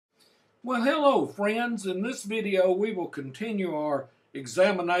Well, hello friends. In this video we will continue our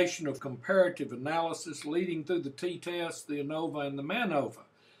examination of comparative analysis leading through the t-test, the ANOVA, and the MANOVA.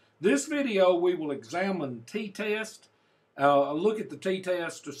 This video we will examine t-test, look at the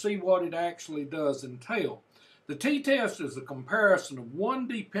t-test to see what it actually does entail. The t-test is a comparison of one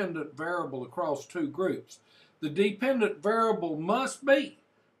dependent variable across two groups. The dependent variable must be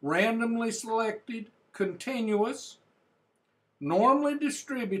randomly selected, continuous, normally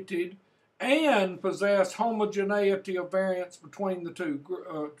distributed, and possess homogeneity of variance between the two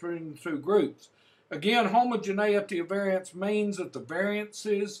groups. Again, homogeneity of variance means that the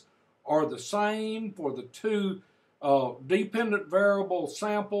variances are the same for the two dependent variable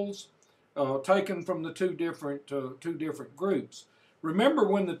samples taken from the two different groups. Remember,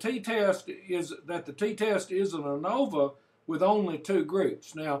 when the t-test is an ANOVA with only two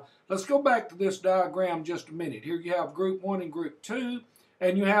groups. Now, let's go back to this diagram just a minute. Here you have group 1 and group 2.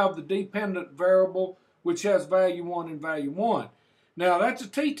 And you have the dependent variable, which has value 1 and value 1. Now, that's a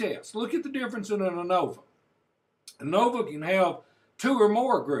t-test. Look at the difference in an ANOVA. ANOVA can have two or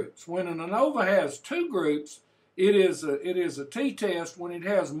more groups. When an ANOVA has two groups, it is a t-test. When it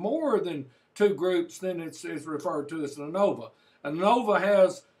has more than two groups, then it's referred to as an ANOVA. ANOVA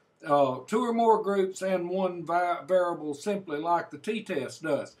has two or more groups and one variable, simply like the t-test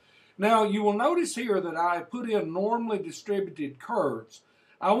does. Now, you will notice here that I put in normally distributed curves.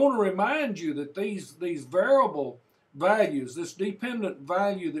 I want to remind you that these variable values, this dependent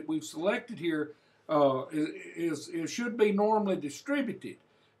value that we've selected here, should be normally distributed.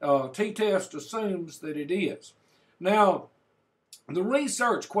 T-test assumes that it is. Now, the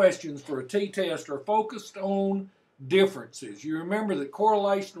research questions for a t-test are focused on differences. You remember that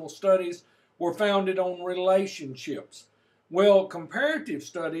correlational studies were founded on relationships. Well, comparative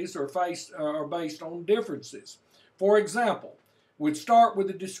studies are based on differences. For example, we'd start with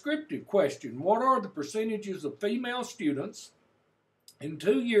a descriptive question. What are the percentages of female students in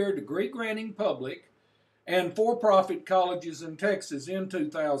two-year degree-granting public and for-profit colleges in Texas in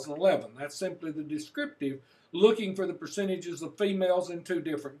 2011? That's simply the descriptive, looking for the percentages of females in two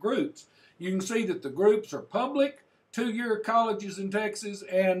different groups. You can see that the groups are public, two-year colleges in Texas,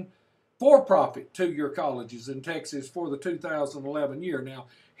 and for-profit two-year colleges in Texas for the 2011 year. Now,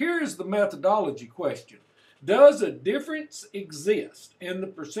 here is the methodology question. Does a difference exist in the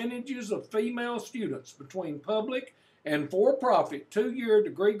percentages of female students between public and for-profit two-year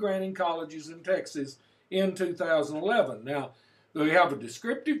degree-granting colleges in Texas in 2011? Now, we have a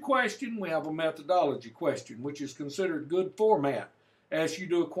descriptive question, we have a methodology question, which is considered good format as you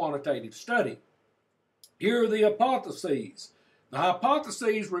do a quantitative study. Here are the hypotheses. The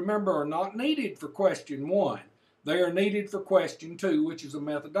hypotheses, remember, are not needed for question 1. They are needed for question 2, which is a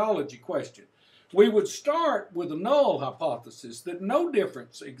methodology question. We would start with a null hypothesis that no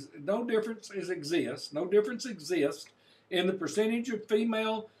difference exists in the percentage of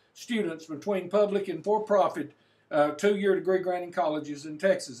female students between public and for-profit two-year degree-granting colleges in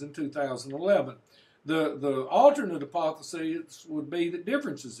Texas in 2011. The alternate hypothesis would be that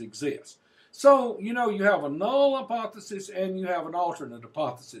differences exist. So, you have a null hypothesis and you have an alternate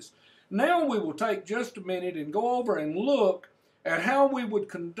hypothesis. Now we will take just a minute and go over and look at how we would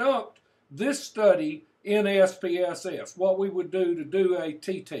conduct this study in SPSS, what we would do a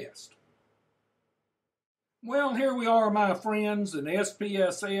t-test. Well, here we are, my friends, in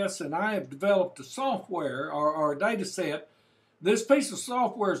SPSS, and I have developed a software or a data set. This piece of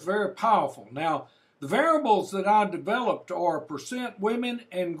software is very powerful. Now, the variables that I developed are % women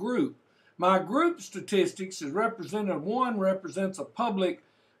and group. My group statistics is represented. 1 represents a public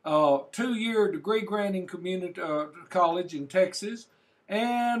two-year degree-granting community college in Texas.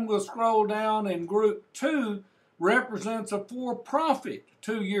 And we'll scroll down, and group 2 represents a for-profit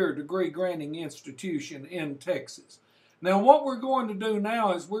two-year degree-granting institution in Texas. Now, what we're going to do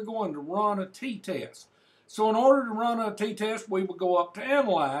now is we're going to run a t-test. So in order to run a t-test, we will go up to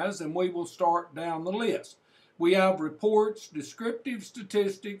Analyze, and we will start down the list. We have reports, descriptive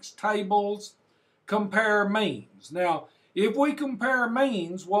statistics, tables, compare means. Now, if we compare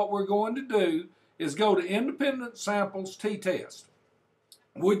means, what we're going to do is go to independent samples t-test.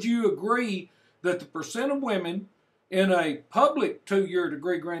 Would you agree that the % of women in a public two-year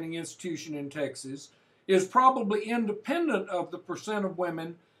degree-granting institution in Texas is probably independent of the % of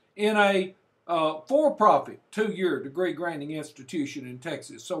women in a for-profit two-year degree-granting institution in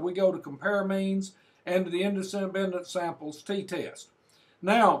Texas? So we go to compare means and to the independent samples t-test.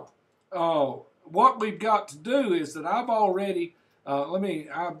 Now, what we've got to do is that I've already run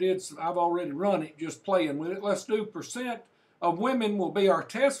it, just playing with it. Let's do % of women will be our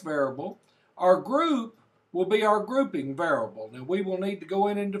test variable. Our group will be our grouping variable. Now we will need to go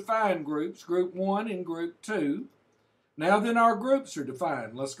in and define groups, group 1 and group 2. Now then our groups are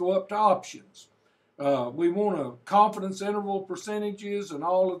defined. Let's go up to options. We want a confidence interval percentages and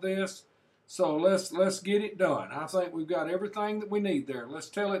all of this. So let's get it done. I think we've got everything that we need there. Let's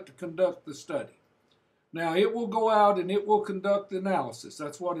tell it to conduct the study. Now it will go out and it will conduct the analysis.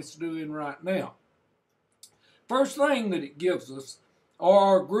 That's what it's doing right now. First thing that it gives us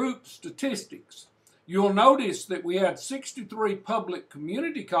are our group statistics. You'll notice that we had 63 public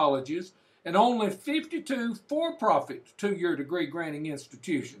community colleges and only 52 for-profit two-year degree granting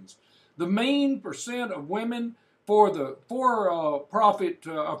institutions. The mean percent of women for the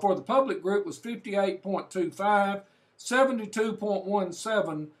public group was 58.25,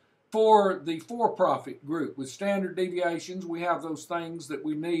 72.17 for the for-profit group. With standard deviations, we have those things that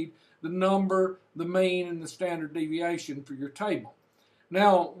we need: the number, the mean, and the standard deviation for your table.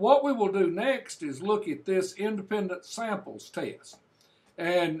 Now, what we will do next is look at this independent samples test.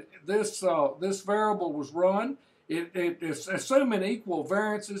 And this variable was run. It's assuming equal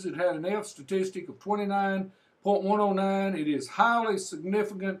variances. It had an F statistic of 29.109. It is highly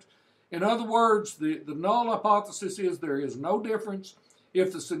significant. In other words, the null hypothesis is there is no difference.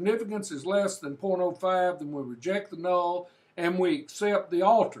 If the significance is less than 0.05, then we reject the null and we accept the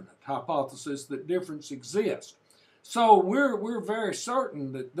alternate hypothesis that difference exists. So we're very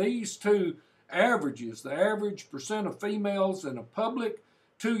certain that these two averages, the average percent of females in a public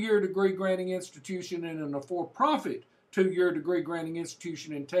two-year degree granting institution and in a for-profit two-year degree granting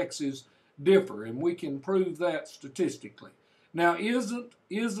institution in Texas, differ, and we can prove that statistically. Now, isn't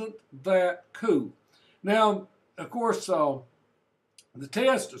that cool? Now, of course, the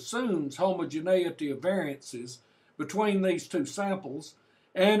test assumes homogeneity of variances between these two samples,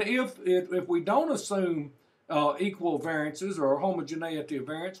 and if we don't assume equal variances or homogeneity of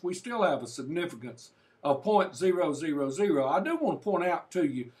variance, we still have a significance of 0.000. I do want to point out to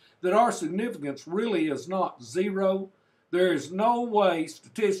you that our significance really is not zero. There is no way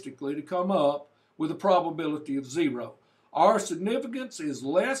statistically to come up with a probability of 0. Our significance is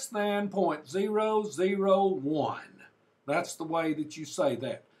less than 0.001. That's the way that you say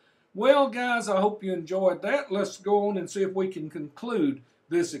that. Well, guys, I hope you enjoyed that. Let's go on and see if we can conclude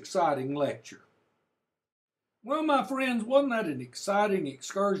this exciting lecture. Well, my friends, wasn't that an exciting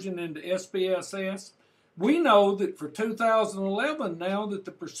excursion into SPSS? We know that for 2011 now that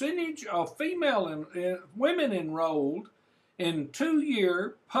the percentage of women enrolled in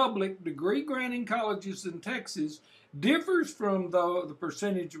two-year public degree-granting colleges in Texas differs from the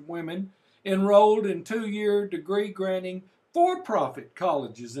percentage of women enrolled in two-year degree-granting for-profit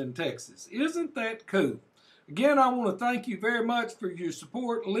colleges in Texas. Isn't that cool? Again, I want to thank you very much for your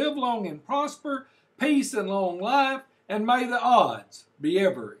support. Live long and prosper, peace and long life, and may the odds be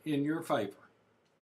ever in your favor.